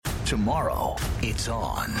Tomorrow, it's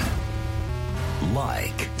on.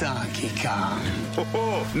 Like Donkey Kong.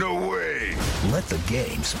 Oh, no way. Let the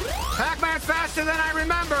games. Pac-Man's faster than I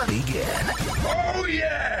remember. Begin. Oh,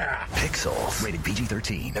 yeah. Pixels. Rated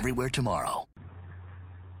PG-13. Everywhere tomorrow.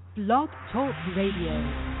 Blog Talk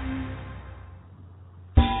Radio.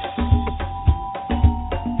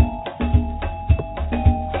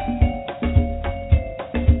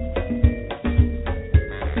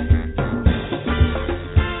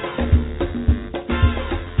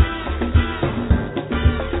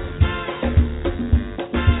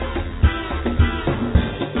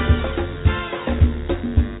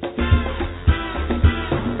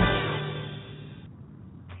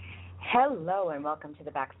 Hello and welcome to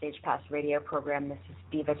the Backstage Pass radio program. This is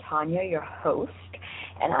Diva Taunia, your host,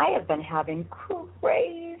 and I have been having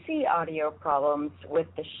crazy audio problems with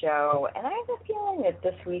the show, and I have a feeling that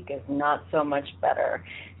this week is not so much better.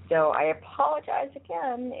 So I apologize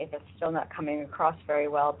again if it's still not coming across very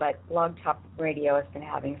well, but Blog Talk Radio has been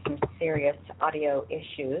having some serious audio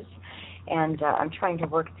issues, and I'm trying to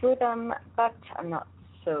work through them, but I'm not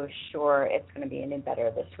so sure it's going to be any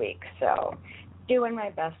better this week. So doing my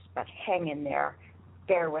best, but hang in there.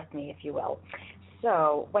 Bear with me, if you will.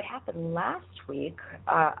 So what happened last week,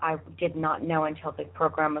 I did not know until the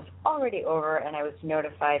program was already over, and I was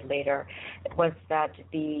notified later, was that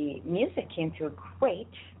the music came through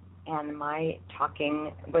great, and my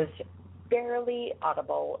talking was barely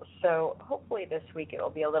audible. So hopefully this week it will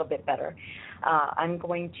be a little bit better. I'm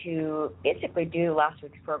going to basically do last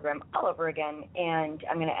week's program all over again, and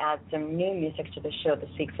I'm going to add some new music to the show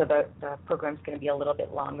this week, so the program's going to be a little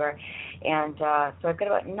bit longer. And so I've got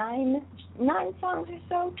about nine songs or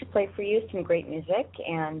so to play for you, some great music,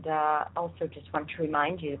 and also just want to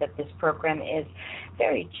remind you that this program is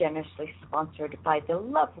very generously sponsored by the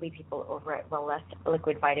lovely people over at Welless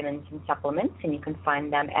Liquid Vitamins and Supplements, and you can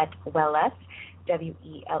find them at Welless,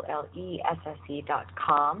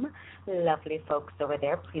 WELLESSE.com. Lovely folks over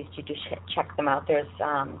there. Please do check them out. There's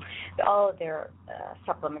all of their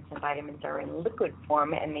supplements and vitamins are in liquid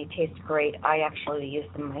form, and they taste great. I actually use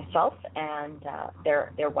them myself, and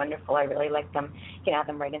they're wonderful. I really like them. You can add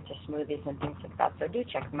them right into smoothies and things like that, so do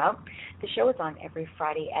check them out. The show is on every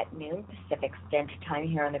Friday at noon Pacific Standard Time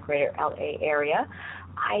here in the greater LA area.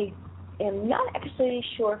 I am not actually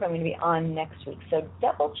sure if I'm going to be on next week, so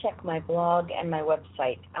double check my blog and my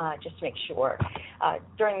website just to make sure.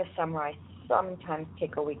 During the summer, I sometimes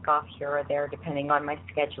take a week off here or there depending on my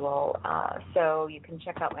schedule, so you can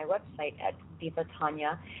check out my website at Diva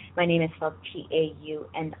Taunia. My name is spelled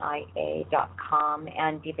TAUNIA.com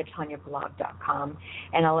and DivaTauniablog.com,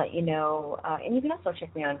 and I'll let you know, and you can also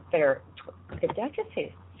check me on Twitter. Did I just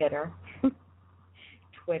say Twitter?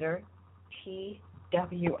 Twitter, TWITTER.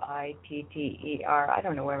 I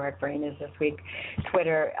don't know where my brain is this week.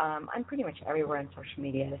 Twitter. I'm pretty much everywhere on social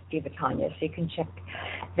media as Diva Taunia, so you can check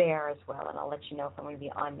there as well, and I'll let you know if I'm going to be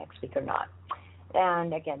on next week or not.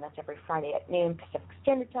 And again, that's every Friday at noon Pacific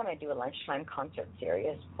Standard Time. I do a lunchtime concert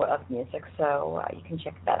series of music, so you can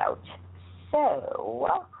check that out. So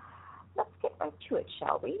let's get right to it,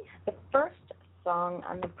 shall we? The first song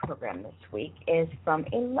on the program this week is from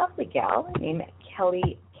a lovely gal named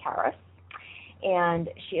Kelly Karras. And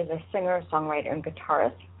she is a singer, songwriter, and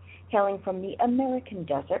guitarist, hailing from the American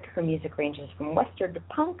desert. Her music ranges from western to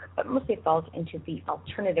punk, but mostly falls into the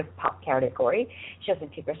alternative pop category. She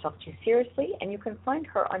doesn't take herself too seriously, and you can find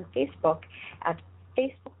her on Facebook at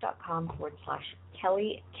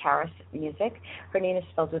facebook.com/Kelly Karras Music. Her name is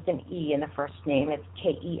spelled with an E in the first name. It's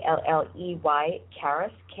Kelley Karras,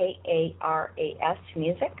 Karas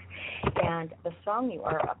Music. And the song you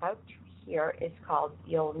are about to hear is called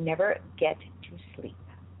You'll Never Get to Sleep.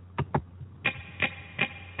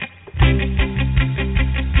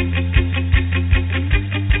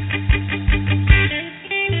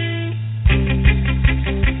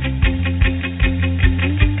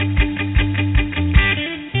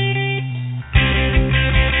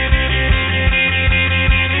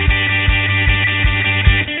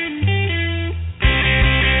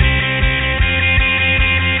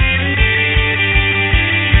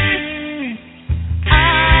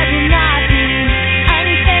 I will not be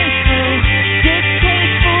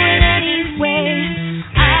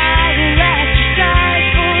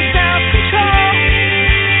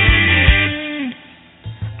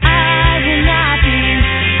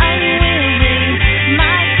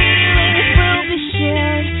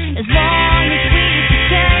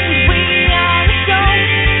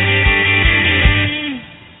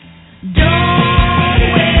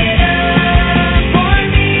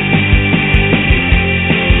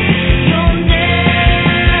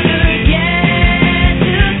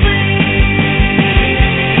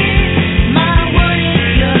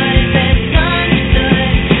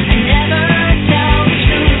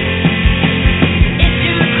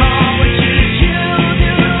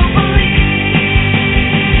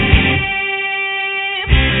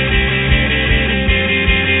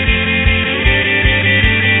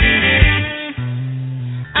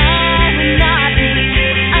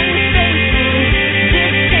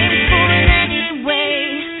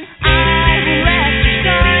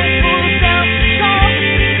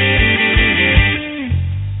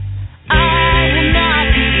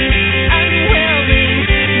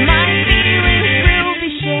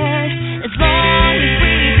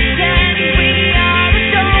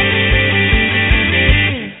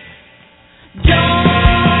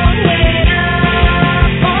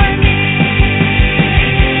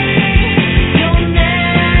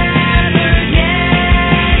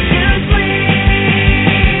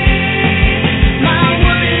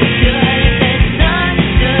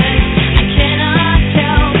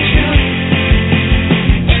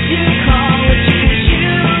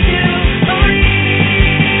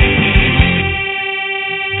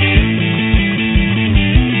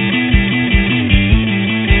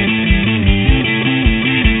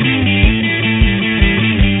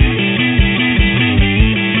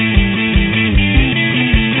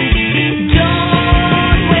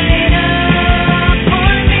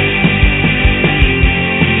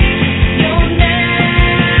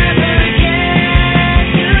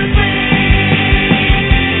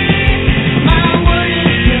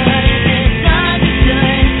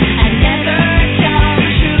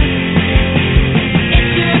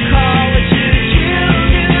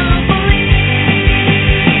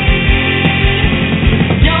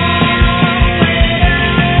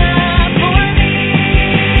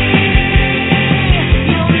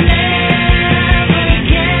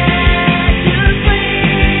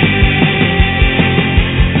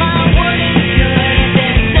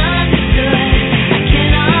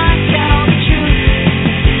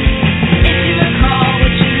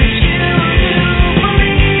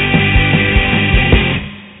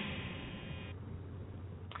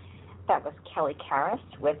that was Kelly Karras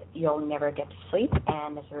with You'll Never Get to Sleep.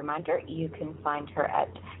 And as a reminder, you can find her at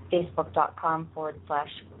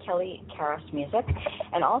facebook.com/Kelly Karras Music.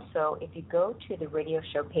 And also, if you go to the radio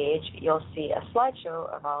show page, you'll see a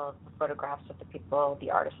slideshow of all of the photographs of the people,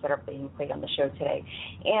 the artists that are being played on the show today.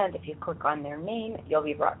 And if you click on their name, you'll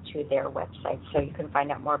be brought to their website, so you can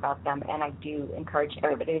find out more about them. And I do encourage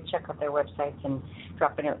everybody to check out their websites and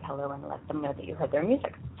drop a note hello and let them know that you heard their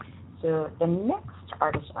music. So the next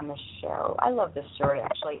artist on the show, I love this story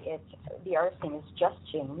actually. The artist's name is Just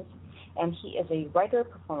James, and he is a writer,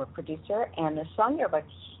 performer, producer, and the song you're about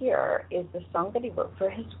to hear is the song that he wrote for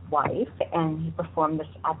his wife, and he performed this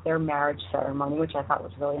at their marriage ceremony, which I thought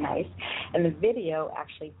was really nice. And the video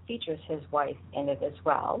actually features his wife in it as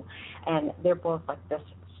well, and they're both like this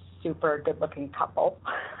super good-looking couple.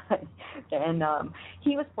 And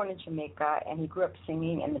he was born in Jamaica, and he grew up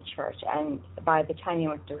singing in the church. And by the time he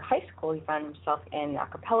went to high school, he found himself in an a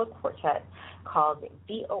cappella quartet called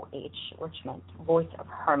VOH, which meant Voice of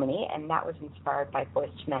Harmony, and that was inspired by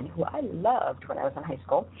Boyz II Men, who I loved when I was in high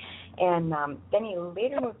school. And then he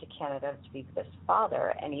later moved to Canada to be with his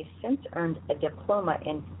father, and he's since earned a diploma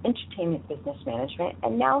in entertainment business management,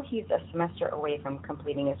 and now he's a semester away from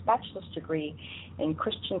completing his bachelor's degree in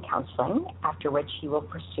Christian counseling, after which he will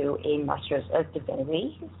pursue a master's of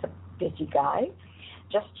divinity. He's a busy guy.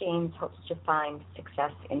 Just James hopes to find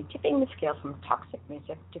success in tipping the scale from toxic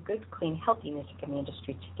music to good, clean, healthy music in the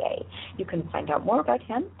industry today. You can find out more about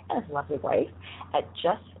him and his lovely wife at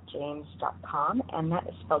justjames.com, and that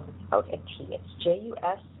is spelled without a T. It's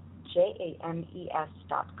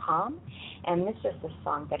JUSJAMES.com, and this is the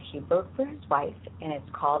song that he wrote for his wife, and it's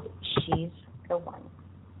called She's the One.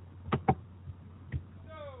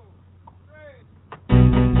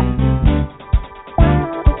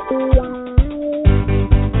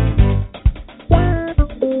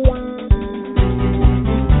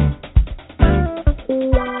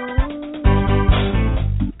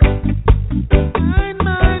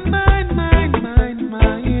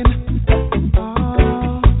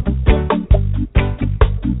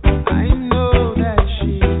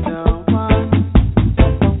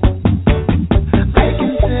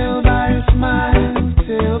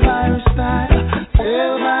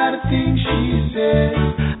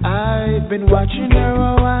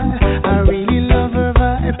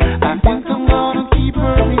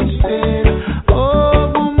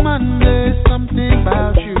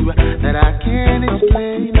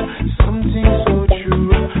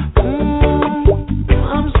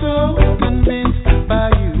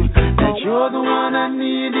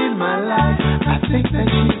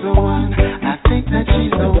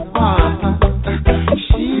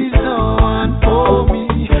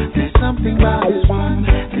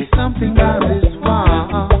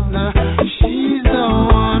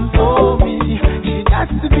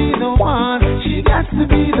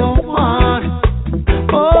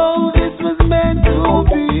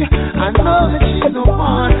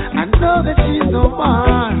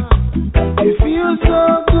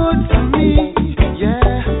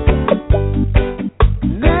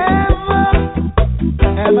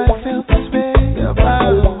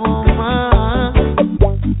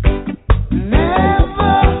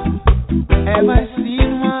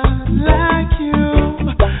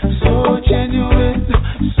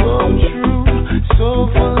 So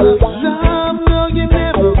full of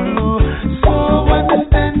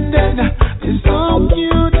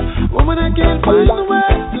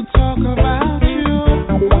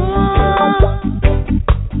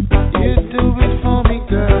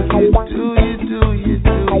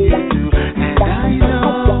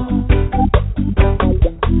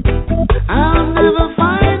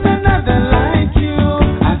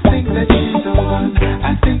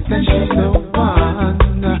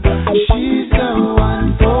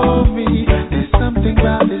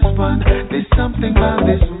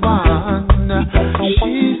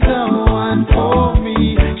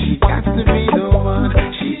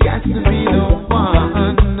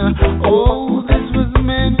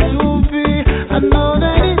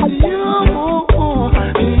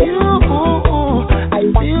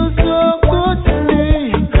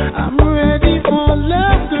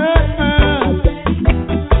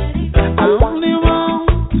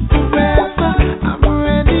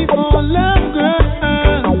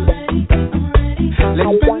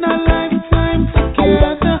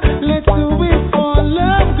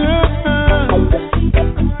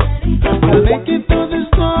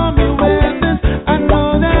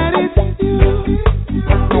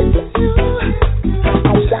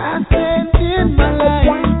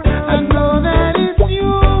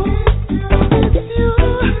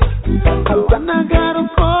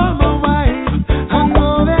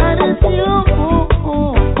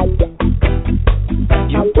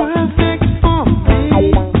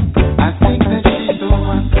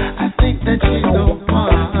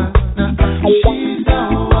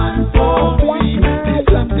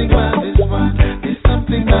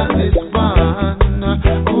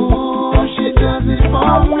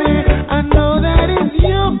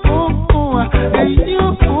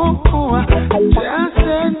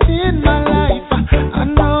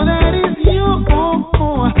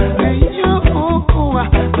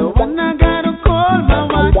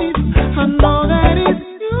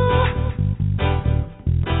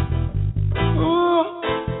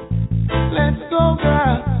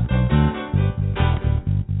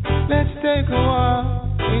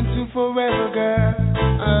forever, girl.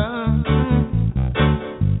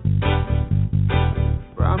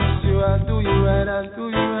 Promise you I'll do you right, I'll do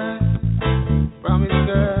you right. Promise,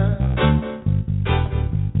 girl.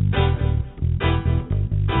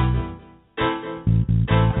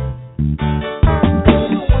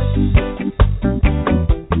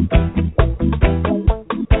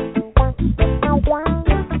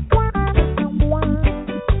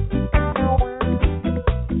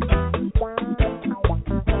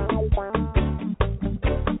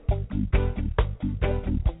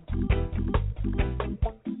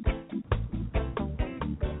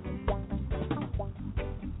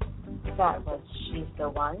 That was She's the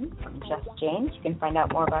One from Just James. You can find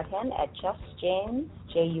out more about him at justjames,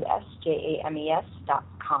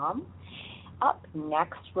 JUSJAMES.com. Up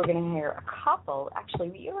next, we're going to hear a couple.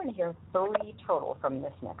 Actually, you're going to hear 3 total from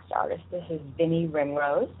this next artist. This is Vinnie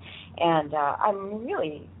Ringrose, and I'm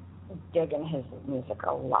really digging his music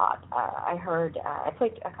a lot. I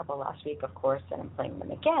played a couple last week, of course, and I'm playing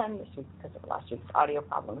them again this week because of last week's audio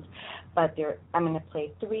problems. But I'm going to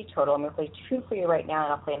play 3 total. I'm going to play 2 for you right now,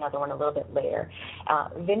 and I'll play another one a little bit later.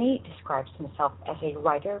 Vinnie describes himself as a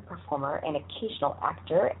writer, performer, and occasional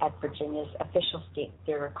actor at Virginia's official state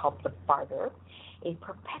theater called The Barter, a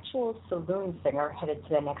perpetual saloon singer headed to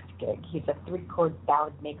the next gig. He's a 3-chord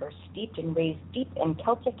ballad maker steeped and raised deep in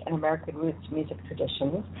Celtic and American roots music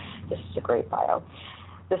traditions. This is a great bio.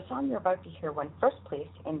 The song you're about to hear won first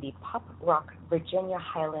place in the Pop Rock Virginia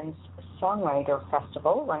Highlands Songwriter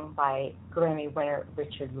Festival, run by Grammy winner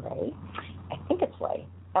Richard Lay. I think it's Lay,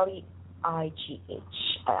 Leigh.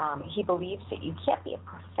 He believes that you can't be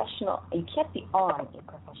on a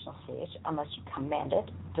professional stage unless you command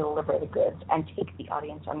it, deliver the goods, and take the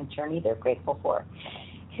audience on a journey they're grateful for.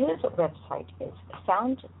 His website is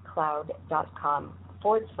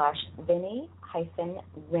soundcloud.com/Vinnie-Ringrose,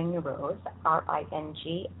 Ringrose.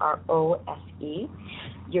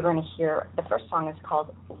 You're going to hear, the first song is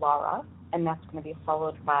called Laura, and that's going to be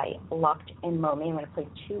followed by Locked in Mommy. I'm going to play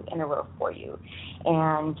 2 in a row for you.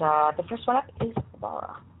 And the first one up is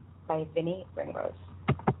Laura by Vinnie Ringrose.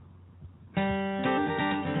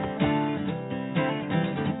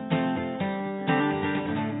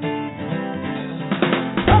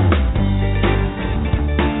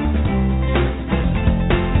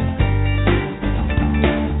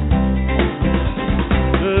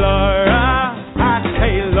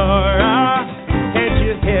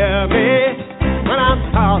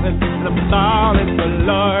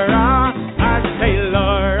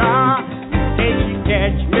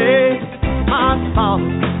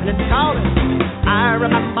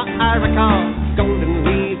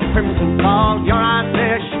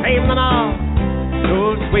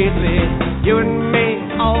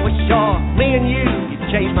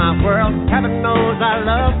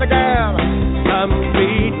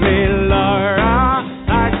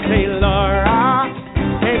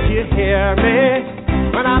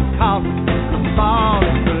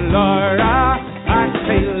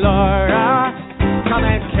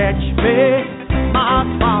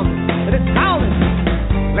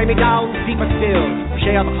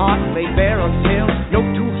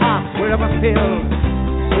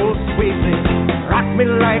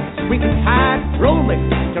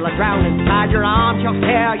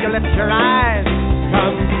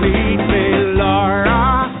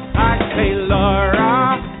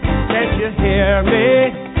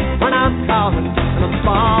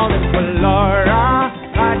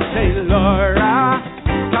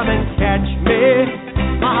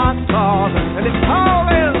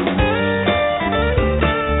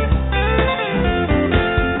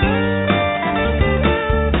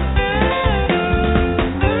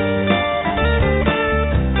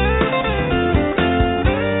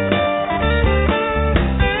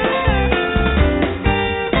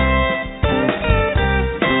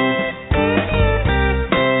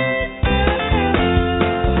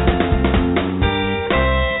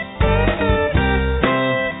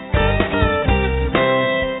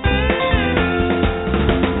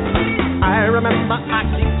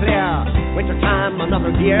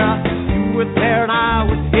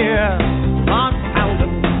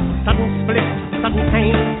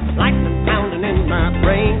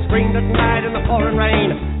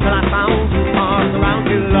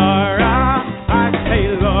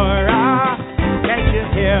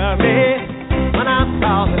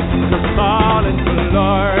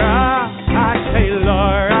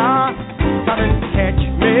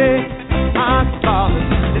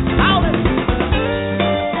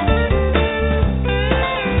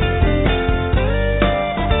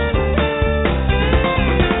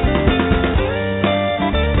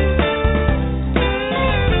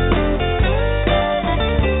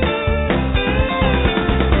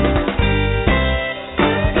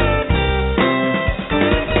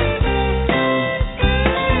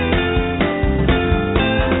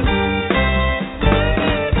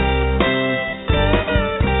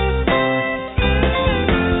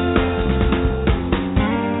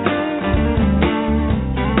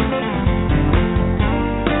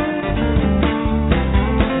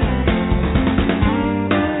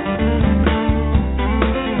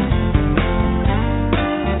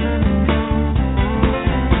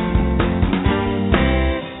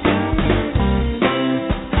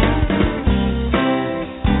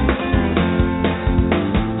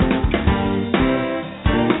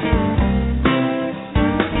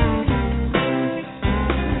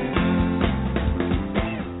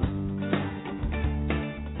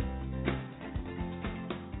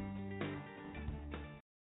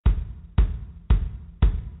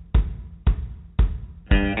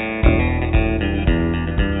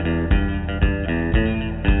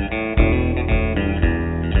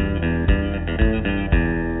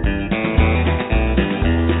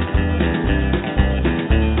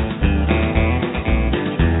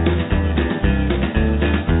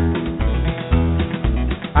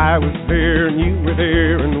 I was there and you were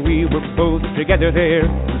there and we were both together there.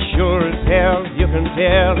 Sure as hell you can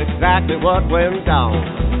tell exactly what went down.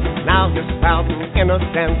 Now you're spouting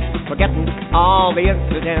innocence, forgetting all the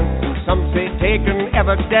incidents, and some say taking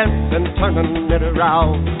evidence and turning it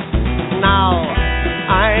around. Now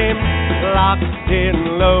I'm locked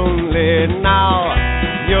in lonely. Now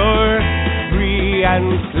you're free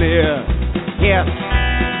and clear. Yes,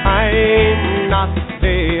 I'm not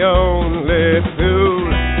the only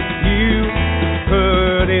fool you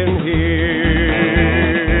put in here.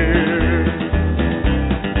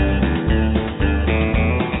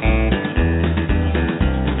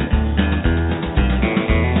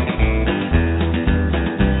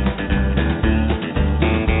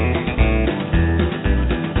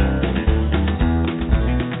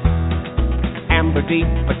 Amber deep,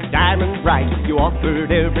 but diamond bright. You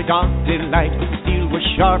offered every dark delight. The steel was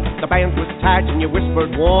sharp, the band was tight, and you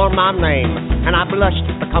whispered warm my name. And I blushed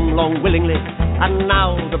to come along willingly, and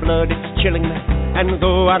now the blood is chilling me. And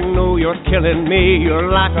though I know you're killing me,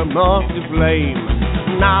 you're like a moth to flame.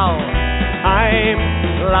 Now I'm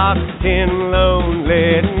locked in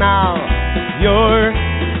lonely. Now you're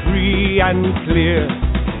free and clear.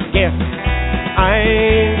 Yes,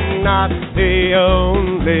 I'm not the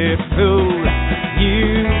only fool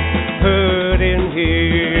you put in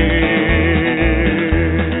here.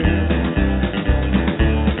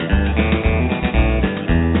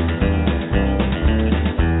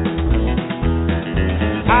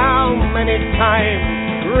 How many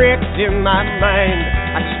times wrecked in my mind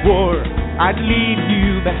I swore I'd leave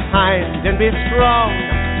you behind and be strong.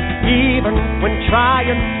 Even when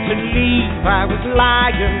trying to leave I was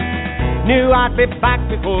lying, knew I'd be back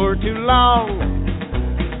before too long.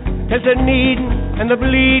 'Cause the needing and the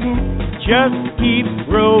bleeding just keeps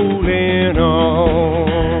rolling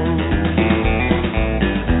on.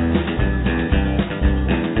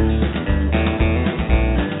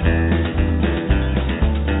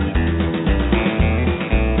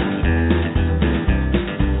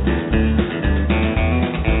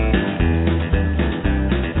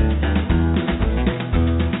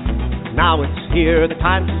 Now it's here, the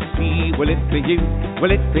time to see. Will it be you?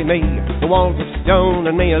 Will it be me? The walls of stone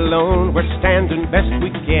and me alone. We're standing best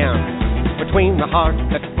we can between the heart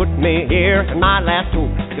that put me here and my last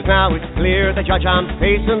hope. 'Cause now it's clear the judge I'm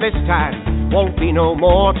facing this time won't be no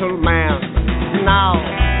mortal man. Now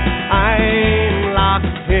I'm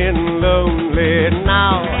locked in lonely.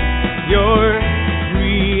 Now you're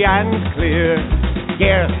free and clear.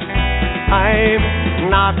 Yes, I'm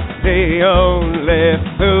not the only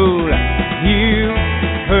fool you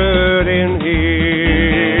put in here.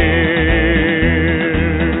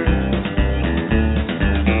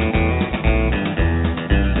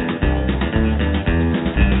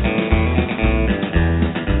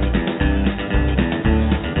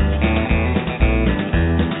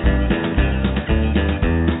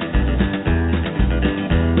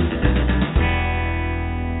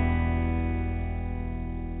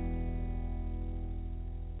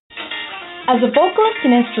 As a vocalist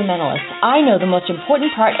and instrumentalist, I know the most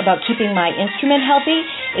important part about keeping my instrument healthy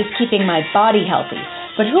is keeping my body healthy.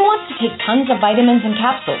 But who wants to take tons of vitamins and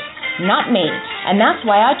capsules? Not me. And that's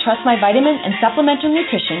why I trust my vitamin and supplemental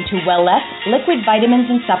nutrition to Welless Liquid Vitamins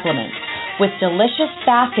and Supplements. With delicious,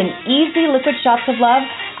 fast, and easy liquid shots of love,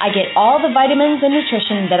 I get all the vitamins and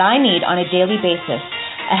nutrition that I need on a daily basis.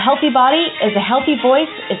 A healthy body is a healthy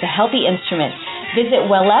voice, is a healthy instrument. Visit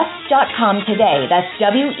wellesse.com today. That's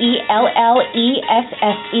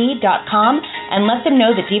WELLESSE.com, and let them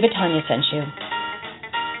know that Diva Taunia sent you.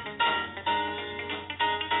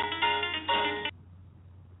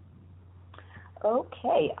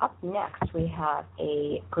 Okay, up next we have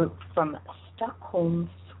a group from Stockholm,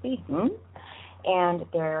 Sweden, and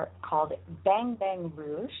they're called Bang Bang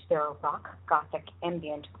Rouge. They're a rock gothic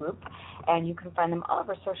ambient group, and you can find them all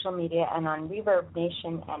over social media and on Reverb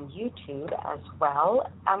Nation and YouTube as well.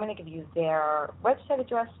 I'm going to give you their website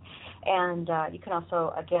address, and you can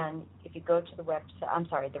also, again, if you go to the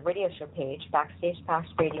the radio show page,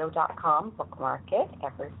 BackstagePassRadio.com, bookmark it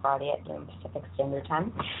every Friday at noon Pacific Standard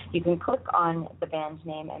Time. You can click on the band's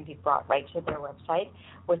name and be brought right to their website,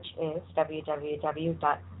 which is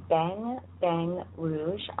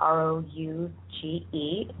www.bangbangrouge, ROUGE.TK,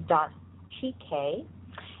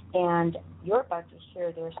 and you're about to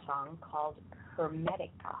hear their song called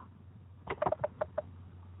Hermetica.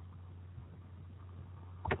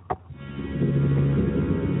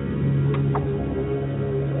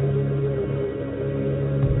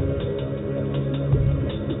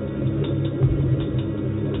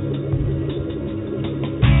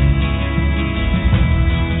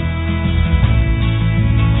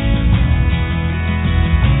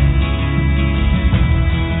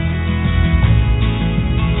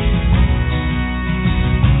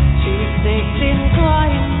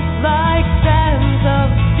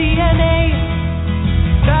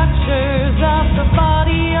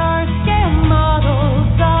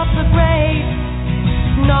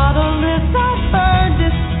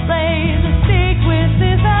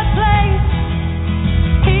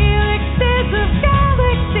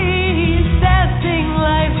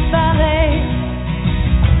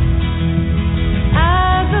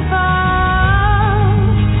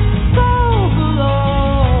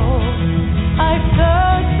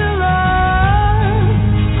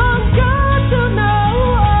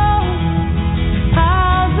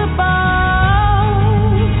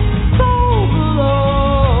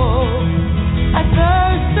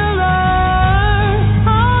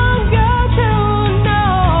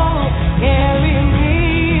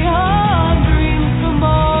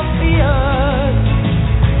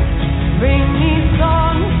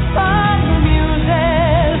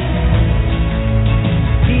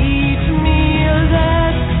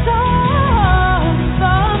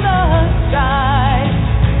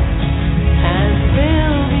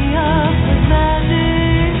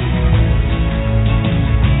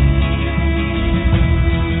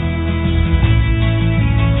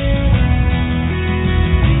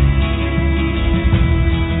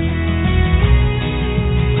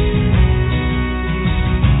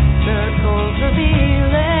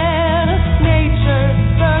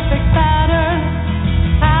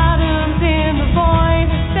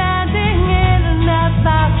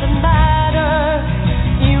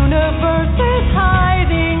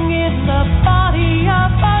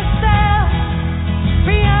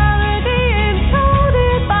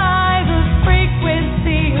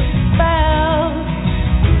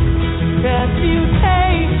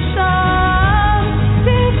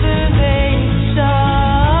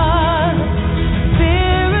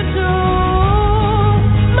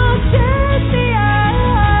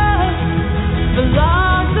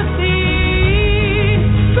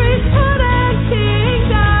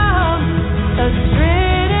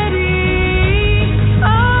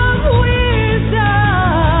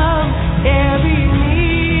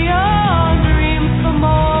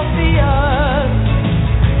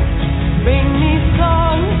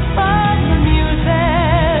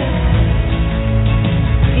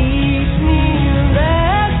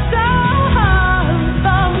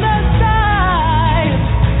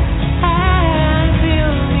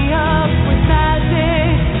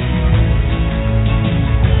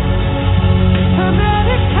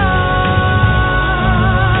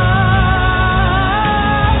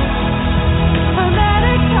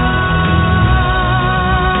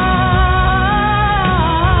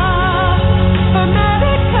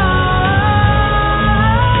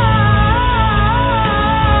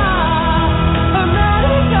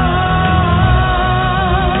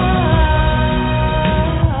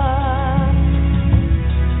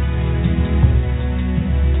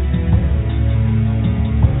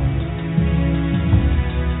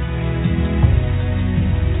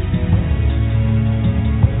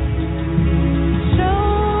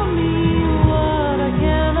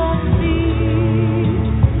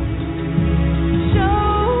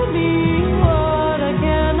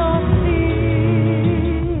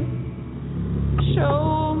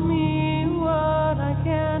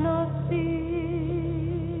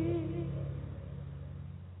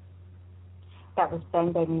 That was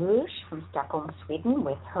Ben Ben Rouge from Stockholm, Sweden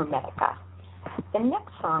with Hermetica. The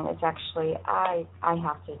next song is actually, I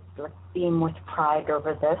have to beam with pride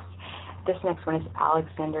over this. This next one is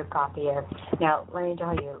Alexander Gauthier. Now, let me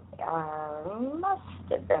tell you, must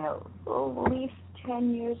have been at least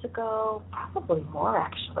 10 years ago, probably more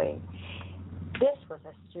actually. This was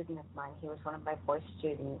a student of mine. He was one of my voice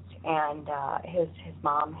students, and his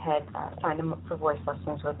mom had signed him up for voice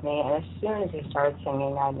lessons with me, and as soon as he started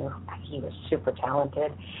singing, I knew he was super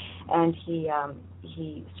talented. And he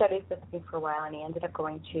studied with me for a while, and he ended up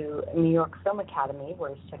going to New York Film Academy,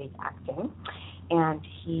 where he studied acting. And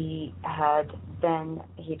he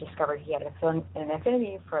discovered he had an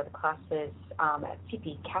affinity for the classes at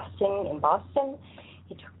CP Casting in Boston.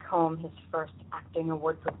 He took home his first acting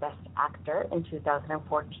award for Best Actor in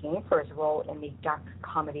 2014 for his role in the dark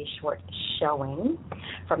comedy short Showing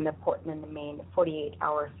from the Portland, Maine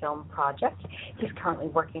 48-hour film project. He's currently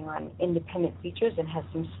working on independent features and has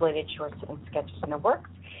some slated shorts and sketches in the works.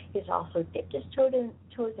 He's also dipped his toes in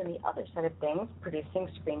the other side of things, producing,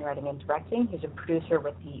 screenwriting, and directing. He's a producer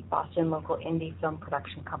with the Boston local indie film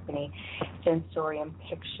production company Sensorium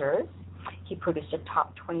Pictures. He produced a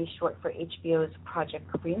top 20 short for HBO's Project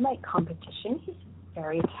Greenlight competition. He's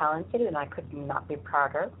very talented, and I could not be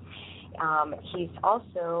prouder.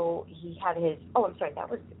 That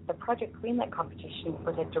was the Project Greenlight competition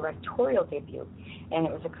was a directorial debut, and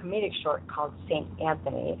it was a comedic short called St.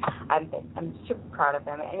 Anthony. I'm super proud of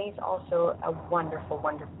him, and he's also a wonderful,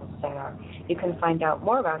 wonderful singer. You can find out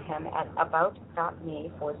more about him at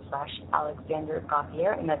about.me/Alexander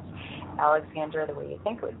Gauthier, and that's Alexander the way you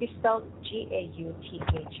think it would be spelled,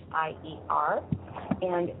 Gauthier.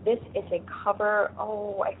 And this is a cover,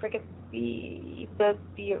 I forget the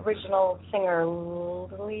original singer,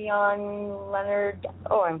 Leon Leonard.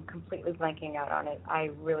 I'm completely blanking out on it. I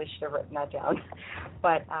really should have written that down.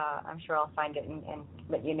 But I'm sure I'll find it and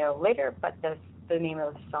let you know later. But the name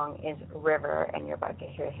of the song is River, and you're about to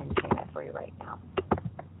hear him sing that for you right now.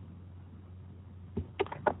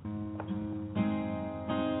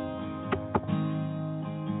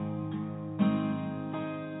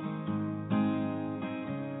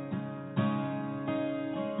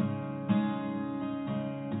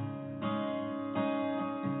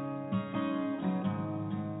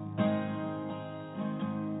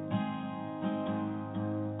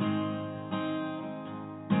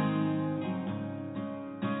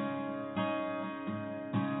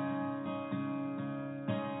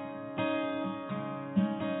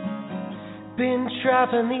 Been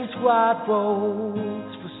traveling these wide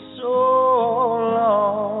roads for so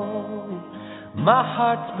long. My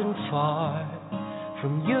heart's been far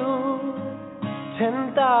from you,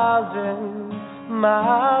 10,000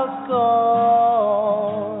 miles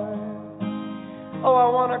gone. Oh, I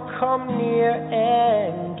wanna come near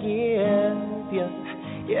and give you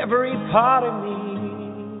every part of me,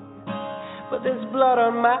 but there's blood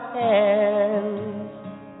on my hands,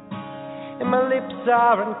 and my lips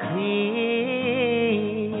aren't clean.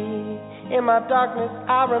 In my darkness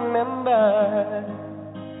I remember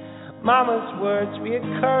Mama's words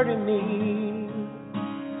reoccur to me.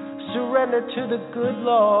 Surrender to the good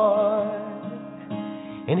Lord,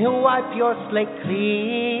 and He'll wipe your slate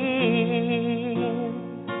clean.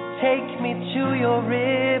 Take me to your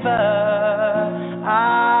river, I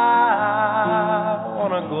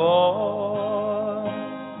wanna go.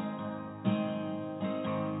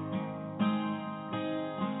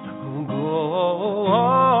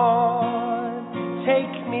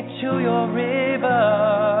 Take me to your river,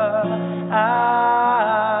 I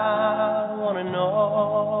wanna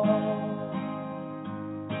know.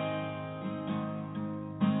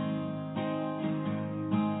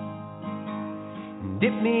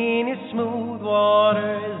 Dip me in your smooth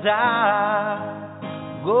waters, I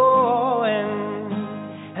go in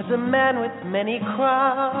as a man with many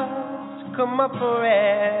crimes. Come up for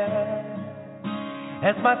air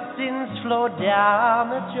as my sins flow down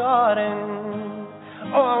the Jordan.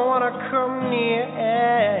 Oh, I wanna come near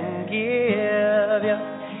and give you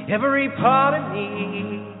every part of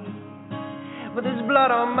me, but there's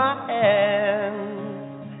blood on my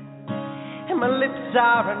hands, and my lips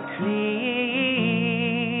aren't clean.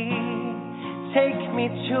 Take me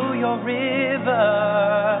to your river,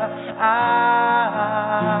 I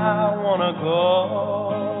wanna go.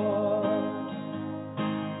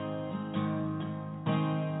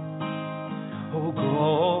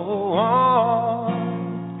 Go on,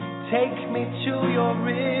 take me to your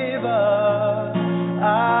river, I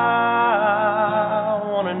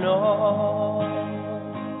wanna know.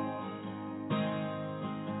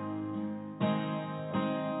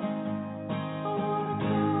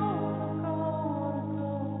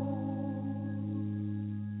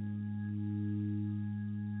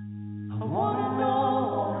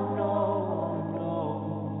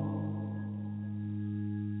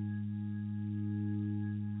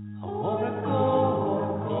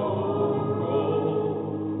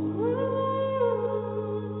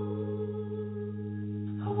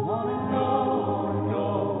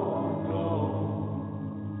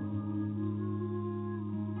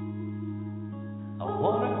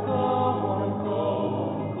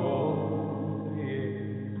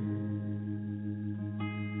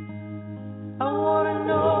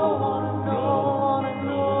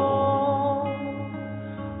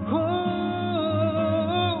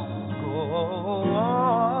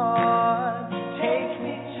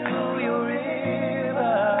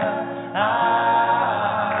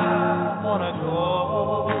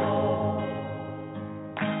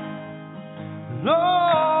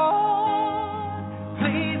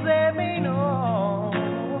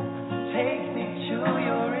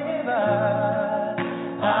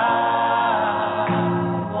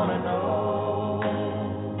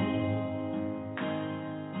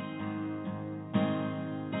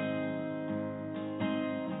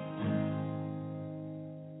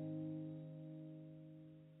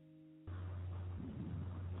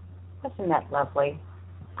 Wasn't that lovely?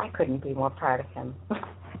 I couldn't be more proud of him.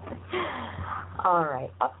 All right,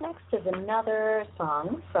 up next is another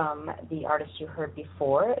song from the artist you heard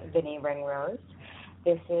before, Vinnie Ringrose.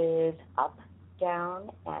 This is Up, Down,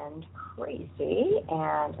 and Crazy,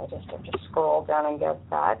 and I just have to scroll down and get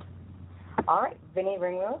that. All right, Vinnie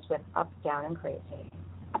Ringrose with Up, Down, and Crazy.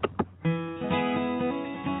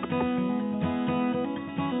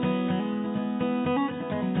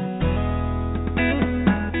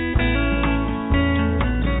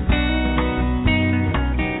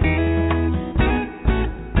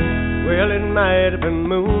 Well, it might have been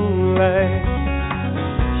moonlight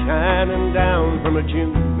shining down from a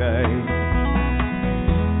June night,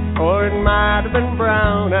 or it might have been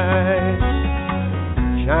brown eyes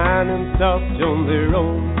shining soft on their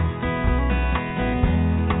own,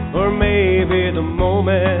 or maybe the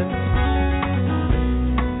moment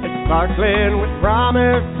is sparkling with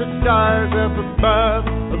promise, the stars up above,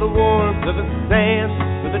 or the warmth of the sand,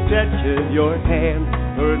 or the touch of your hand,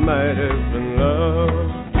 or it might have been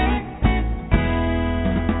love.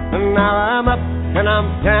 And now I'm up and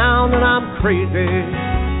I'm down and I'm crazy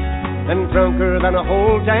and drunker than a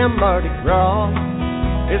whole damn Mardi Gras.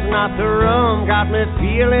 It's not the rum got me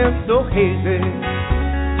feeling so hazy,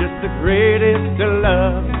 just the greatest of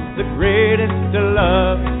love, the greatest of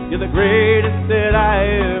love. You're the greatest that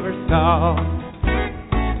I ever saw.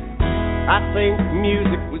 I think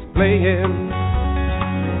music was playing,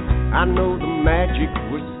 I know the magic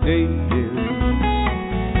was staying,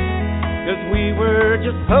 'cause we were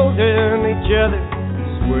just holding each other,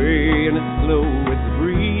 swaying it slow with the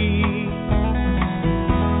breeze,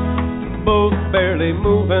 both barely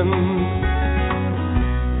moving,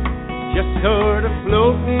 just sort of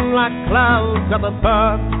floating like clouds up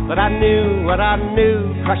above. But I knew what I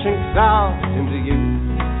knew, crushing soft into you,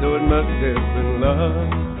 so it must have been love.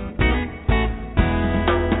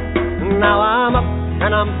 Now I'm up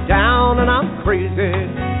and I'm down and I'm crazy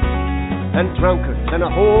and drunker than a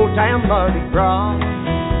whole damn Mardi Gras.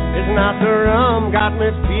 It's not the rum got me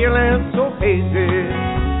feeling so hazy,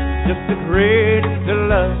 just the greatest of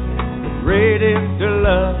love, the greatest of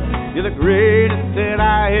love. You're the greatest that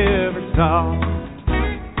I ever saw.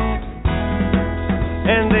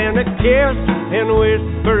 And then a kiss and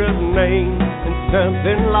whisper of name, and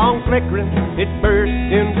something long flickering, it burst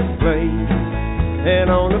into flame. And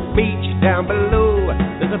on the beach down below,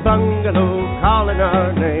 there's a bungalow calling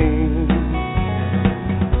our name.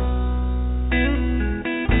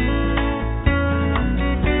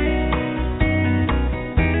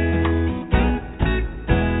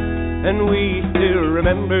 And we still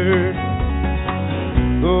remember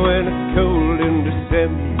when it's cold in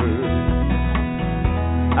December,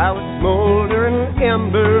 I was smoldering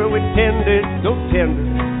ember, we tended so tender,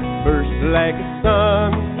 burst like a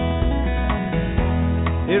sun.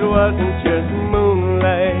 It wasn't just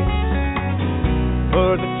moonlight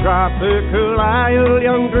or the tropical isle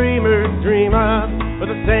young dreamers dream of, or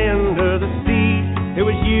the sand or the sea. It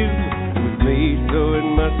was you, it was me, so it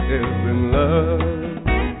must have been love.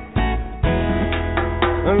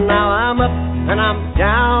 And now I'm up and I'm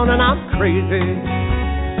down and I'm crazy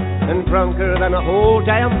and drunker than a whole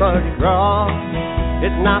damn Mardi Gras.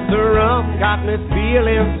 It's not the rum got me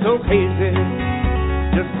feeling so hazy,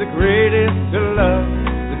 just the greatest of love,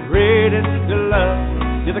 the greatest of love.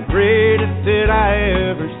 You're the greatest that I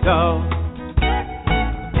ever saw.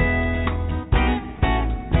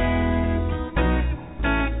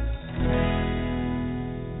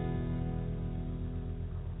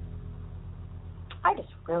 I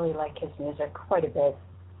just really like his music quite a bit.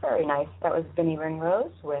 Very nice. That was Vinnie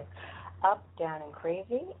Ringrose with Up, Down, and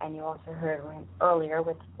Crazy, and you also heard him earlier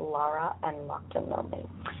with Laura and Locked and Lonely.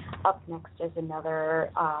 Up next is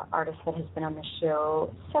another artist that has been on the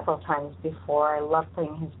show several times before. I love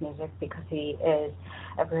playing his music because he is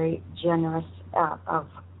a very generous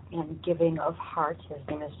and giving of heart. His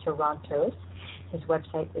name is Torontos. His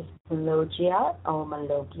website is Melogia,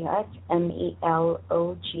 Melogia,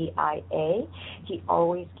 Melogia. He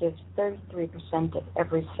always gives 33% of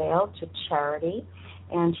every sale to charity,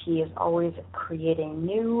 and he is always creating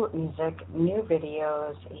new music, new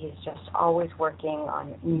videos. He's just always working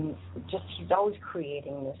on he's always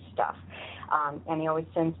creating new stuff. And he always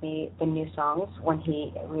sends me the new songs when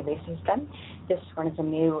he releases them. This one is a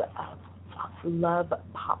new love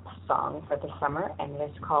pop song for the summer, and it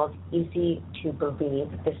is called Easy to Believe.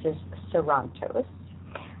 This is Torontos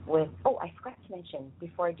with, I forgot to mention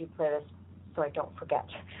before I do play this so I don't forget.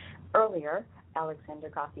 Earlier, Alexander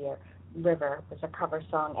Gauthier, River was a cover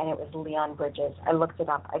song, and it was Leon Bridges. I looked it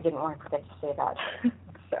up. I didn't want to forget to say that.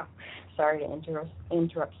 So sorry to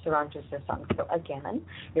interrupt Sarantos' song. So again,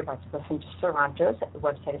 you're about to listen to Sarantos. The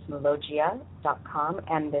website is melogia.com,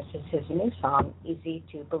 and this is his new song, Easy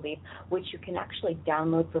to Believe, which you can actually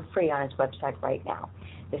download for free on his website right now.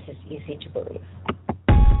 This is Easy to Believe.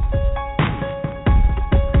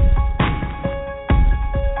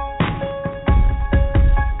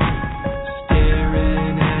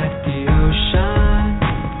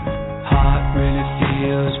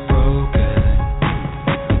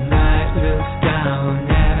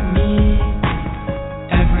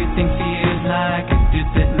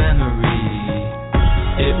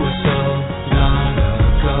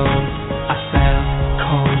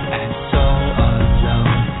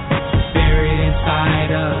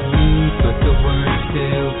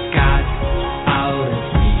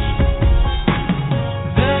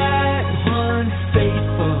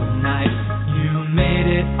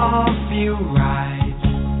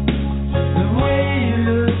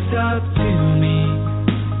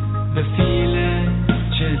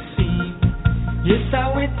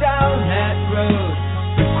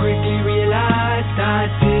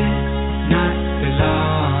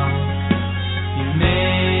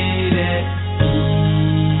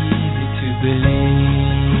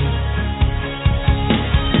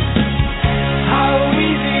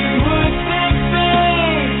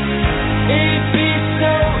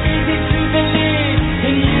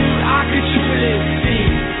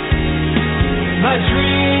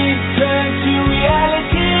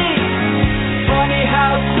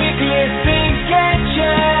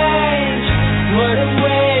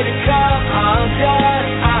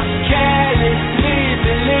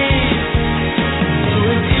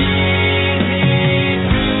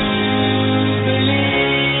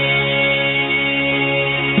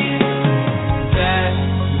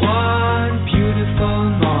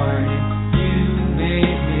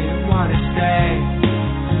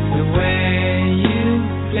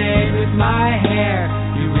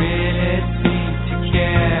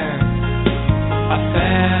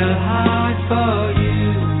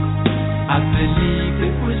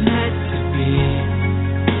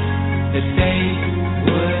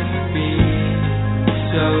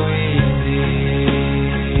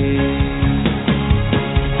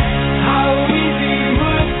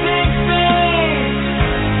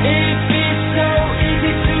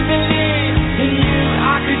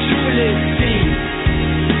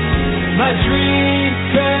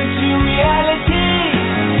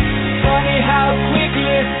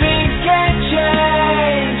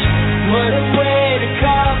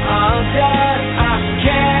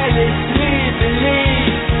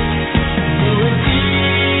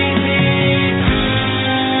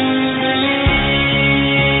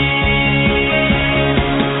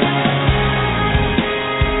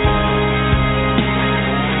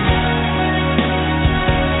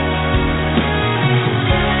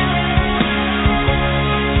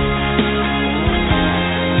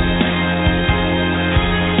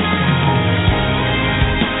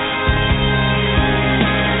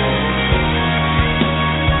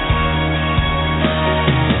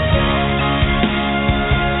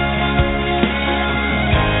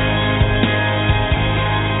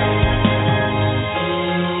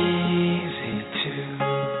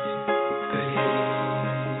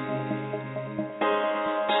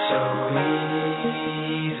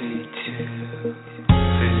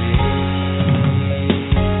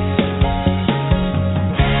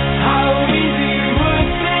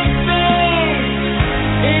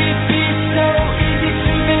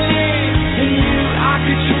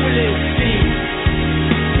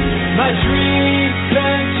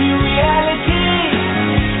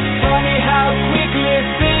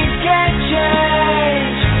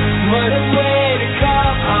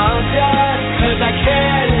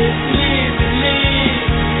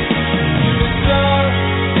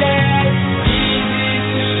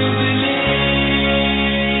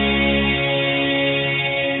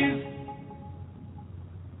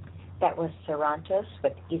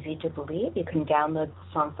 With Easy to Believe. You can download the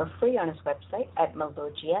song for free on his website at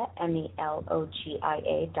melogia, melogia.com.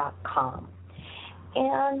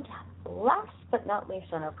 And last but not least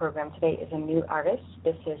on our program today is a new artist.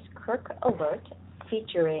 This is Kirk Alert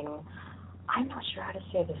featuring, I'm not sure how to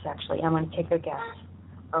say this actually, I'm going to take a guess,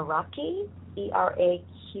 Eraqui,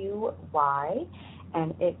 Eraqy,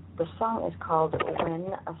 and the song is called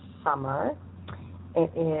When a Summer. It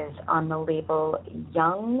is on the label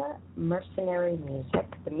Young Mercenary Music.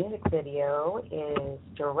 The music video is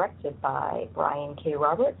directed by Brian K.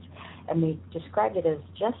 Roberts, and they described it as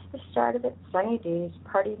just the start of it, sunny days,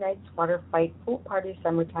 party nights, water fight, pool party,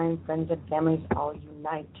 summertime, friends and families all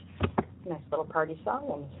unite. Nice little party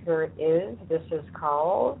song, and here it is. This is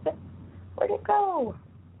called, where'd it go?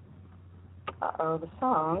 The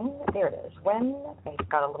song, there it is. When, I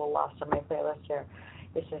got a little lost on my playlist here.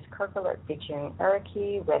 This is Kirk Alert featuring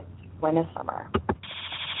Eriki with When is Summer.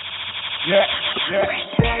 Yeah.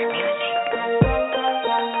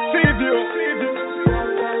 See you.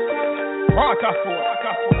 Waterfall.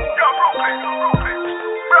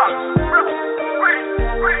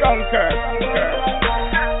 Dunkirk.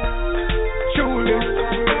 Julie.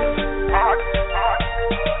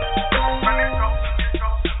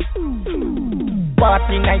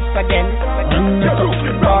 Party nights again.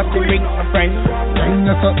 Party with my friends.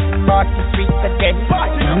 Party streets again.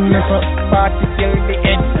 Party till the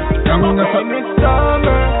end. When it's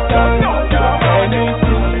summer time, when it's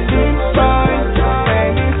fine,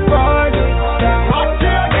 when it's party time,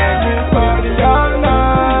 when it's party all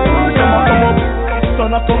night.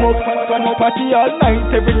 Sun a come up, party all night.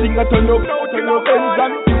 Everything a turn up, friends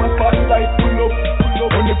and you a spotlight pull up.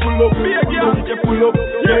 When you pull up, pull up,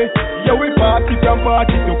 yeah. Yeah, we party from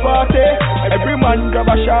party to party. Every man grab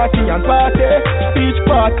a shotty and party. Beach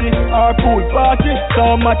party or pool party.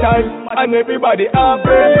 Summertime and everybody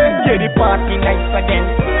happy. Yeah, the party nights again.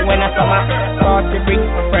 When I summer, party bring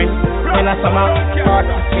my friends. When I summer,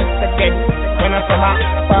 party streets again. When I summer,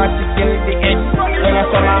 party till the end. When I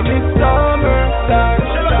summer, it's summertime.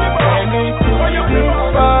 When it's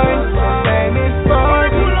fine, when it's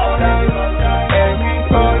party time.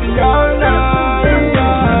 Everybody all night.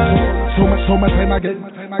 Summertime again.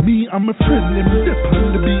 Me and my friend, them dip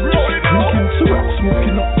on the beach. Drinking syrup,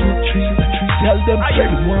 smoking up fruit trees. Tell them, they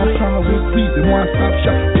want far with we, they want stop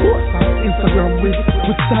shop. Post on Instagram with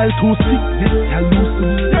style too sick, yes, you lose me.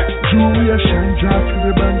 Jewelry a shine, drop to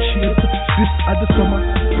the brand shades. This at the summer,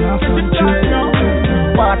 laugh and chill.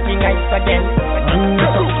 Party nights again.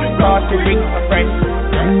 Party with my friends.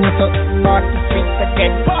 Party streets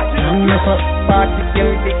again. Party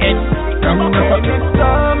till the end. When it's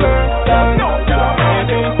summer time, when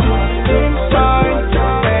it's fine,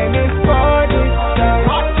 when it's party time,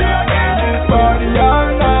 when it's party all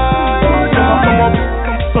night.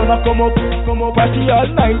 Sun a come up, party all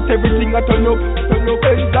night. Everything a turn up,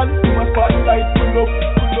 friends and you a spotlight pull up.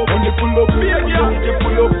 When you pull up, yeah.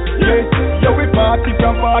 Yeah, we party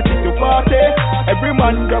from party to party. Every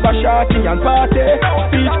man grab a shotty and party.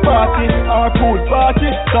 Beach party or pool party.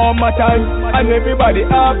 Summertime and everybody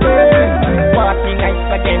happy. Party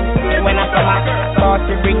nights again. When I summer,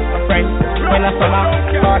 party bring my friends. When I summer,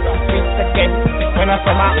 party streets again. When I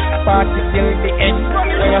summer, party till the end.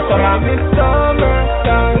 When I summer, it's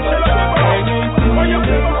summertime. When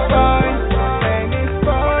it's fine, when it's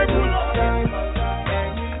party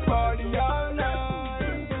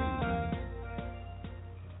time.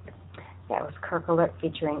 That was Kirk Alert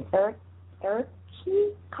featuring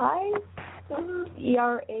Eriki,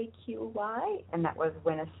 E-R-A-Q-Y, and that was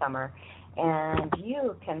When is Summer. And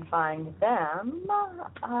you can find them,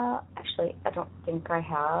 actually, I don't think I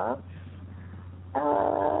have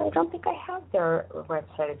their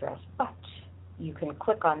website address, but you can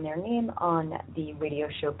click on their name on the radio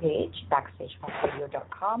show page,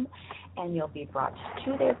 backstagepassradio.com, and you'll be brought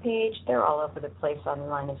to their page. They're all over the place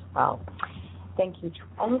online as well. Thank you to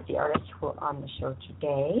all of the artists who are on the show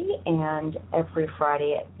today, and every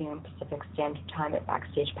Friday at noon Pacific Standard Time at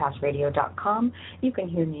BackstagePassRadio.com, you can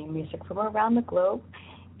hear new music from around the globe,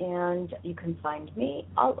 and you can find me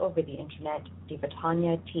all over the internet, Diva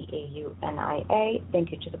Taunia, Taunia.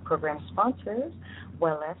 Thank you to the program sponsors,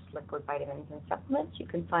 Welless Liquid Vitamins and Supplements. You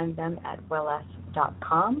can find them at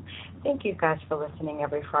welless.com. Thank you guys for listening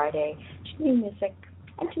every Friday to new music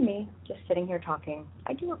and to me just sitting here talking.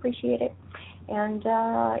 I do appreciate it. And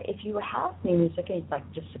if you have new music and you'd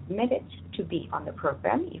like to submit it to be on the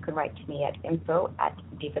program, you can write to me at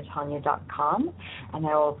info@divatanya.com, and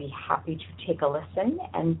I will be happy to take a listen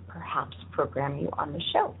and perhaps program you on the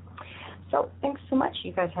show. So thanks so much.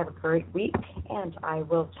 You guys have a great week, and I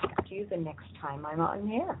will talk to you the next time I'm on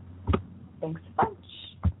the air. Thanks a bunch.